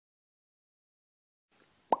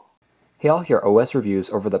Hey all, here OS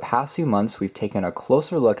Reviews. Over the past few months, we've taken a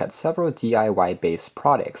closer look at several DIY-based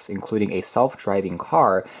products, including a self-driving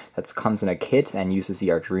car that comes in a kit and uses the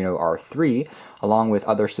Arduino R3, along with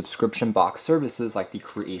other subscription box services like the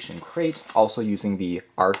Creation Crate, also using the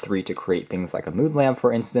R3 to create things like a mood lamp,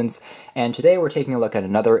 for instance. And today we're taking a look at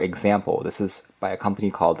another example. This is by a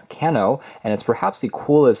company called Kano, and it's perhaps the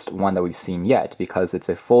coolest one that we've seen yet because it's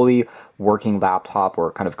a fully working laptop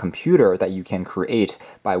or kind of computer that you can create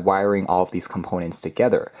by wiring all of these components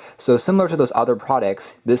together. So similar to those other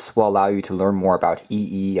products, this will allow you to learn more about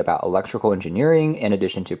EE, about electrical engineering, in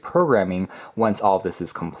addition to programming once all of this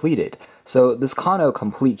is completed. So this Kano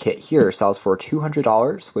Complete Kit here sells for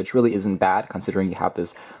 $200, which really isn't bad considering you have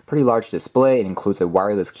this pretty large display. It includes a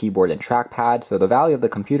wireless keyboard and trackpad, so the value of the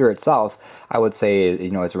computer itself, I would say,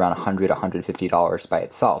 is around $100, $150 by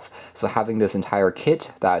itself. So having this entire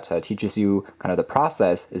kit that teaches you kind of the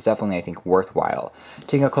process is definitely, I think, worthwhile.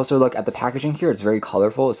 Taking a closer look at the packaging here, it's very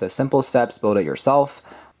colorful. It says simple steps, build it yourself.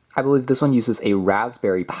 I believe this one uses a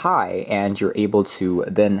Raspberry Pi, and you're able to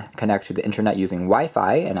then connect to the internet using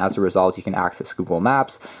Wi-Fi, and as a result you can access Google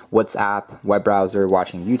Maps, WhatsApp, web browser,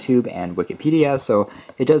 watching YouTube, and Wikipedia, so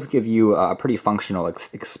it does give you a pretty functional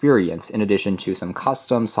experience in addition to some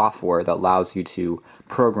custom software that allows you to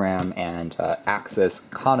program and access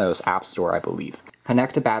Kano's App Store, I believe.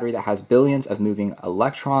 Connect a battery that has billions of moving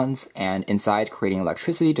electrons, and inside creating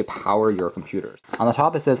electricity to power your computers. On the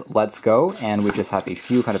top it says let's go, and we just have a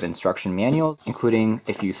few kind of instruction manuals, including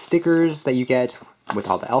a few stickers that you get with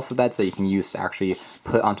all the alphabets that you can use to actually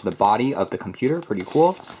put onto the body of the computer. Pretty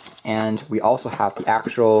cool. And we also have the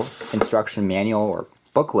actual instruction manual or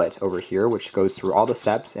booklet over here, which goes through all the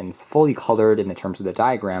steps and is fully colored in the terms of the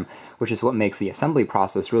diagram, which is what makes the assembly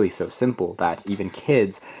process really so simple that even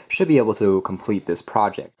kids should be able to complete this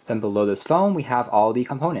project. Then below this phone we have all the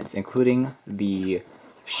components, including the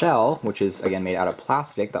shell, which is again made out of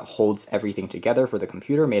plastic that holds everything together for the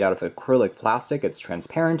computer, made out of acrylic plastic. It's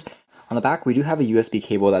transparent. On the back, we do have a USB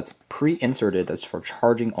cable that's pre-inserted that's for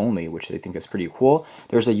charging only, which I think is pretty cool.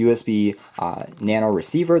 There's a USB nano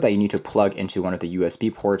receiver that you need to plug into one of the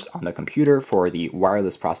USB ports on the computer for the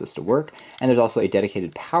wireless process to work, and there's also a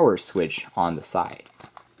dedicated power switch on the side.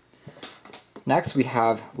 Next, we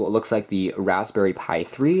have what looks like the Raspberry Pi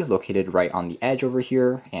 3 located right on the edge over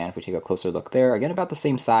here, and if we take a closer look there, again about the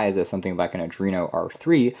same size as something like an Arduino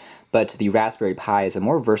R3, but the Raspberry Pi is a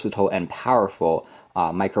more versatile and powerful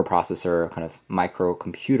microprocessor, kind of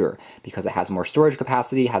microcomputer, because it has more storage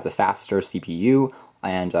capacity, has a faster CPU,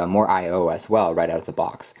 and more I/O as well right out of the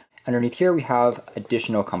box. Underneath here we have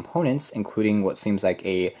additional components, including what seems like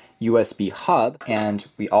a USB hub, and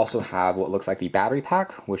we also have what looks like the battery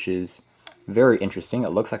pack, which is very interesting. It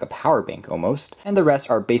looks like a power bank almost. And the rest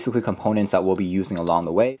are basically components that we'll be using along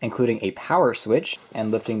the way, including a power switch.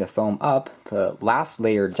 And lifting the foam up, the last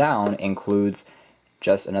layer down includes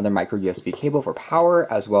just another micro USB cable for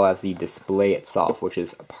power, as well as the display itself, which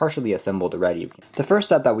is partially assembled already. The first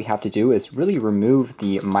step that we have to do is really remove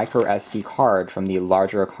the micro SD card from the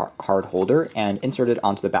larger card holder and insert it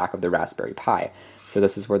onto the back of the Raspberry Pi. So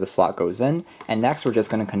this is where the slot goes in, and next we're just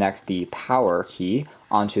going to connect the power key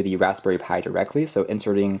onto the Raspberry Pi directly, so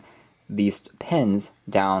inserting these pins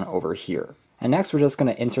down over here. And next we're just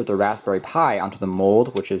going to insert the Raspberry Pi onto the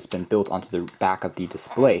mold, which has been built onto the back of the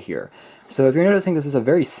display here. So if you're noticing, this is a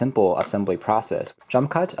very simple assembly process.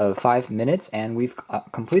 Jump cut of 5 minutes and we've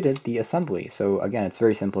completed the assembly. So again, it's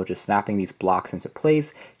very simple, just snapping these blocks into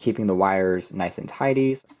place, keeping the wires nice and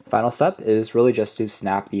tidy. Final step is really just to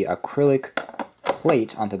snap the acrylic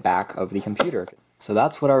plate onto the back of the computer. So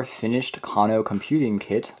that's what our finished Kano computing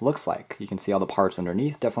kit looks like. You can see all the parts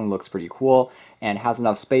underneath, definitely looks pretty cool, and has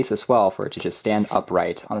enough space as well for it to just stand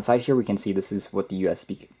upright. On the side here we can see this is what the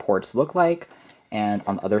USB ports look like, and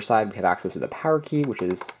on the other side we have access to the power key, which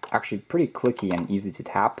is actually pretty clicky and easy to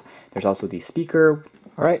tap. There's also the speaker.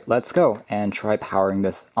 Alright, let's go and try powering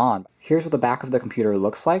this on. Here's what the back of the computer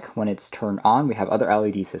looks like when it's turned on. We have other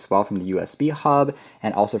LEDs as well from the USB hub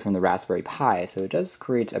and also from the Raspberry Pi, so it does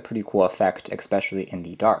create a pretty cool effect, especially in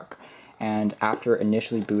the dark. And after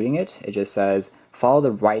initially booting it, it just says, follow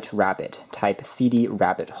the right rabbit, type CD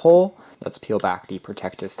rabbit hole. Let's peel back the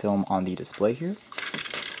protective film on the display here.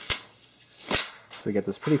 So we get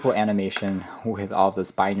this pretty cool animation with all of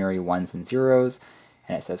this binary ones and zeros,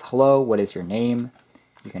 and it says, hello, what is your name?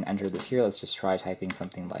 You can enter this here. Let's just try typing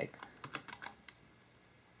something like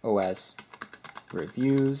OS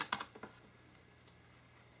Reviews.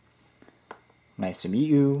 Nice to meet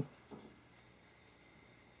you.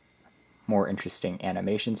 More interesting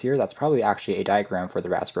animations here. That's probably actually a diagram for the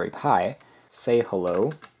Raspberry Pi. Say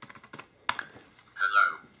hello.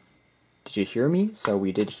 Hello. did you hear me? So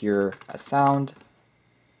we did hear a sound,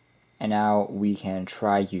 and now we can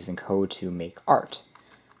try using code to make art.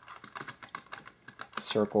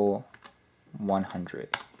 Circle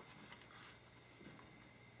 100.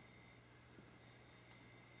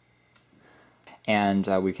 And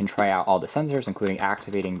we can try out all the sensors, including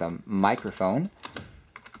activating the microphone,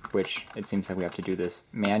 which it seems like we have to do this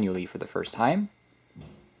manually for the first time.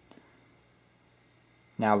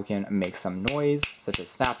 Now we can make some noise, such as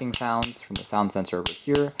snapping sounds from the sound sensor over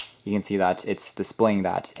here. You can see that it's displaying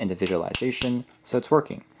that into visualization, so it's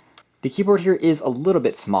working. The keyboard here is a little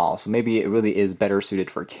bit small, so maybe it really is better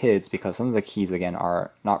suited for kids because some of the keys, again,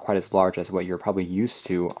 are not quite as large as what you're probably used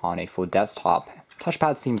to on a full desktop.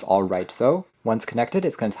 Touchpad seems alright though. Once connected,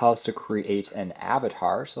 it's going to tell us to create an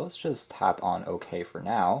avatar, so let's just tap on OK for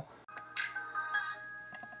now.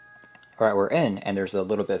 Alright, we're in, and there's a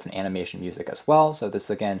little bit of an animation music as well, so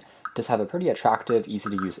this again does have a pretty attractive,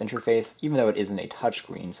 easy to use interface, even though it isn't a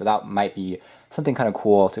touchscreen, so that might be something kind of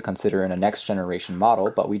cool to consider in a next generation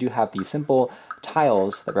model, but we do have these simple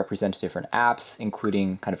tiles that represent different apps,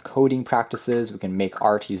 including kind of coding practices. We can make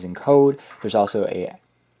art using code. There's also a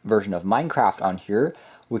version of Minecraft on here.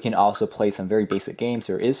 We can also play some very basic games.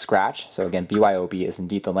 There is Scratch, so again, BYOB is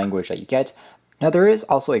indeed the language that you get. Now there is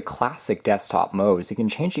also a classic desktop mode, so you can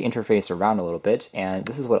change the interface around a little bit, and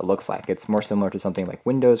this is what it looks like. It's more similar to something like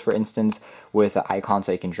Windows, for instance, with icons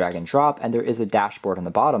that you can drag and drop, and there is a dashboard on the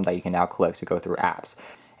bottom that you can now click to go through apps.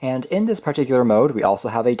 And in this particular mode, we also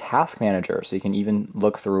have a task manager, so you can even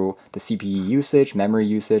look through the CPU usage, memory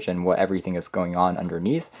usage, and what everything is going on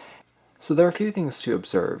underneath. So there are a few things to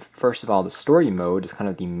observe. First of all, the story mode is kind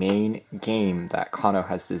of the main game that Kano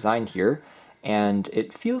has designed here, and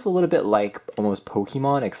it feels a little bit like almost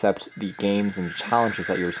Pokemon, except the games and challenges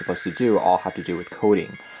that you're supposed to do all have to do with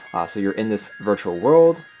coding. So you're in this virtual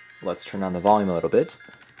world. Let's turn down the volume a little bit.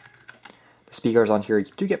 The speakers on here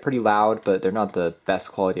do get pretty loud, but they're not the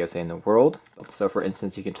best quality, I'd say, in the world. So for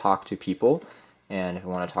instance, you can talk to people, and if you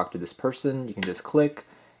want to talk to this person, you can just click,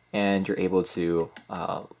 and you're able to,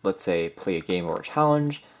 let's say, play a game or a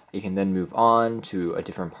challenge. You can then move on to a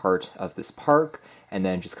different part of this park, and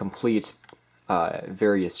then just complete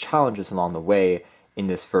various challenges along the way in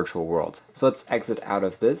this virtual world. So let's exit out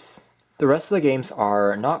of this. The rest of the games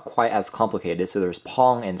are not quite as complicated. So there's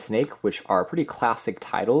Pong and Snake, which are pretty classic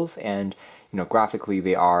titles, and graphically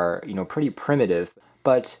they are pretty primitive.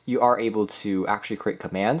 But you are able to actually create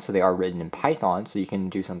commands, so they are written in Python. So you can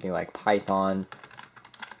do something like Python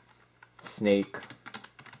snake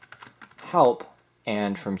help,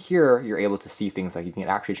 and from here you're able to see things like you can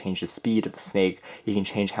actually change the speed of the snake, you can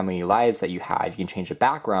change how many lives that you have, you can change the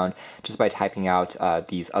background just by typing out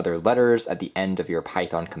these other letters at the end of your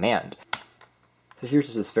Python command. So here's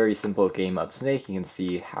just this very simple game of Snake. You can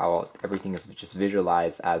see how everything is just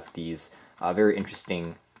visualized as these very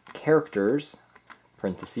interesting characters,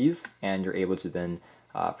 parentheses, and you're able to then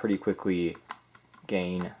pretty quickly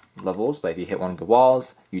gain levels, but if you hit one of the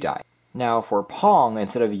walls, you die. Now for Pong,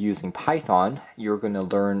 instead of using Python, you're going to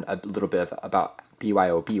learn a little bit about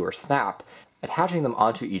BYOB or Snap, attaching them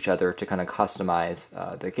onto each other to kind of customize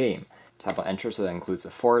the game. Tap on enter, so that includes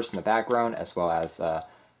the forest in the background as well as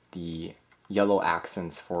the yellow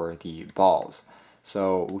accents for the balls.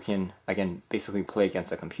 So we can, again, basically play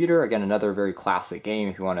against a computer. Again, another very classic game.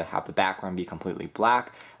 If you want to have the background be completely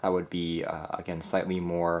black, that would be, again, slightly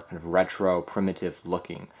more kind of retro, primitive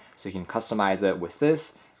looking. So you can customize it with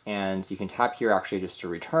this, and you can tap here actually just to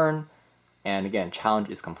return. And again, challenge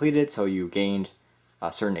is completed, so you gained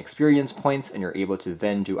certain experience points, and you're able to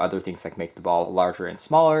then do other things like make the ball larger and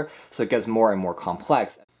smaller, so it gets more and more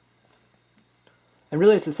complex. And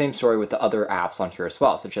really it's the same story with the other apps on here as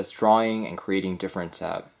well, such as drawing and creating different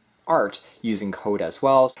art using code as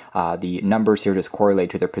well. The numbers here just correlate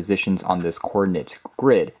to their positions on this coordinate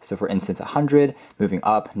grid. So for instance, 100 moving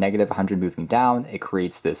up, negative 100 moving down, it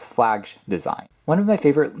creates this flag design. One of my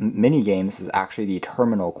favorite mini games is actually the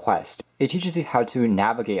Terminal Quest. It teaches you how to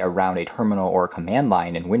navigate around a terminal or a command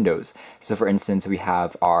line in Windows. So for instance, we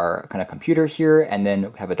have our kind of computer here, and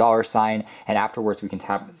then we have a $sign, and afterwards we can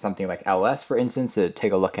tap something like ls, for instance, to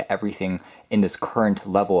take a look at everything in this current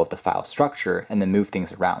level of the file structure, and then move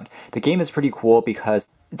things around. The game is pretty cool because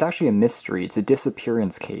it's actually a mystery. It's a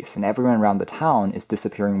disappearance case, and everyone around the town is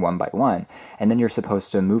disappearing one by one. And then you're supposed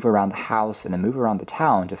to move around the house and then move around the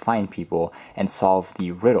town to find people and solve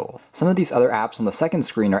the riddle. Some of these other apps on the second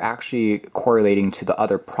screen are actually correlating to the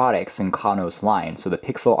other products in Kano's line. So the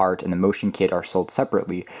pixel art and the motion kit are sold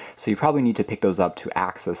separately, so you probably need to pick those up to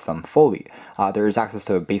access them fully. There is access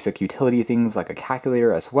to basic utility things like a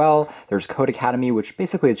calculator as well. There's Code Academy, which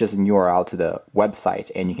basically is just a URL to the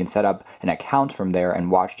website, and you can set up an account from there and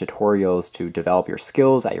watch watch tutorials to develop your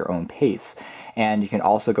skills at your own pace. And you can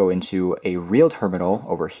also go into a real terminal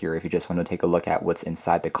over here if you just want to take a look at what's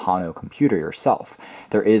inside the Kano computer yourself.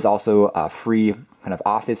 There is also a free kind of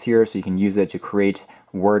office here, so you can use it to create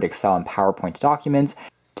Word, Excel, and PowerPoint documents.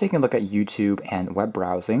 Taking a look at YouTube and web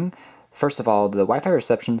browsing. First of all, the Wi-Fi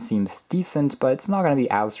reception seems decent, but it's not going to be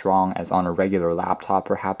as strong as on a regular laptop,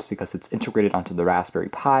 perhaps because it's integrated onto the Raspberry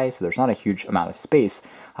Pi, so there's not a huge amount of space.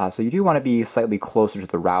 So you do want to be slightly closer to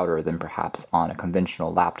the router than perhaps on a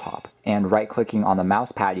conventional laptop. And right-clicking on the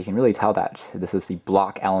mouse pad, you can really tell that this is the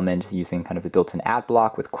block element using kind of the built-in ad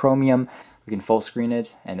block with Chromium. We can full screen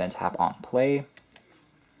it and then tap on play.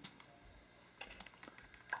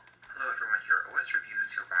 Hello everyone, here at OS Reviews.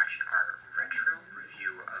 You're watching our retro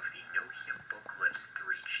review of the Nokia Booklet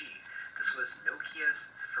 3G. This was Nokia's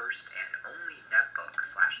first and only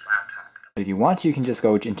netbook/laptop. If you want to, you can just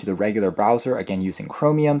go into the regular browser, again using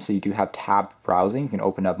Chromium, so you do have tab browsing. You can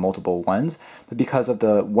open up multiple ones, but because of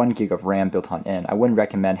the 1 gig of RAM built on in, I wouldn't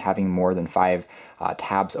recommend having more than 5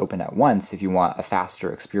 tabs open at once if you want a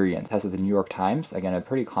faster experience. As of the New York Times, again, a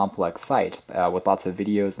pretty complex site with lots of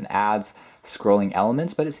videos and ads, scrolling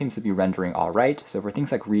elements, but it seems to be rendering all right. So for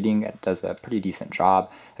things like reading, it does a pretty decent job.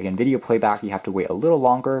 Again, video playback, you have to wait a little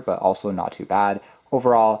longer, but also not too bad.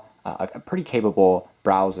 Overall, a pretty capable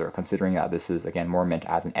browser, considering this is, again, more meant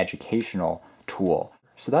as an educational tool.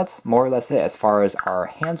 So that's more or less it as far as our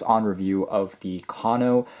hands-on review of the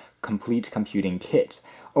Kano Complete Computing Kit.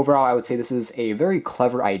 Overall, I would say this is a very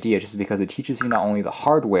clever idea just because it teaches you not only the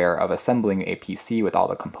hardware of assembling a PC with all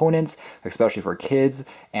the components, especially for kids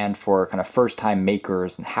and for kind of first-time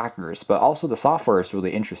makers and hackers, but also the software is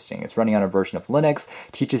really interesting. It's running on a version of Linux,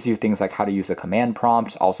 teaches you things like how to use a command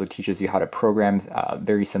prompt, also teaches you how to program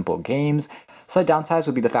very simple games. Slight downsides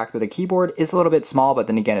would be the fact that the keyboard is a little bit small, but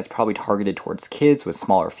then again, it's probably targeted towards kids with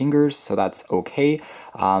smaller fingers, so that's okay.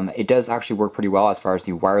 It does actually work pretty well as far as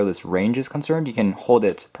the wireless range is concerned. You can hold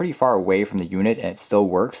it pretty far away from the unit and it still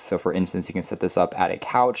works. So for instance, you can set this up at a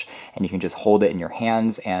couch and you can just hold it in your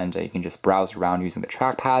hands and you can just browse around using the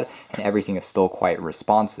trackpad and everything is still quite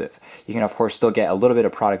responsive. You can of course still get a little bit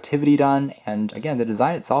of productivity done, and again, the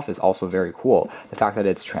design itself is also very cool. The fact that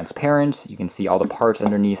it's transparent, you can see all the parts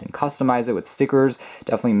underneath and customize it with stickers,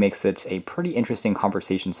 definitely makes it a pretty interesting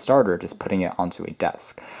conversation starter just putting it onto a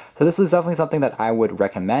desk. So this is definitely something that I would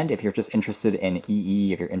recommend if you're just interested in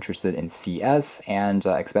EE, if you're interested in CS, and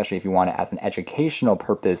especially if you want it as an educational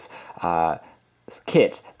purpose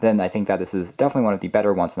kit, then I think that this is definitely one of the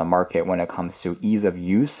better ones in the market when it comes to ease of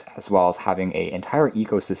use, as well as having an entire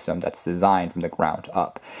ecosystem that's designed from the ground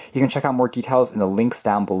up. You can check out more details in the links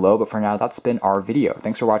down below, but for now, that's been our video.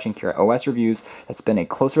 Thanks for watching here at OS Reviews. That's been a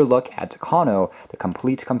closer look at Kano, the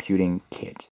Complete Computing Kit.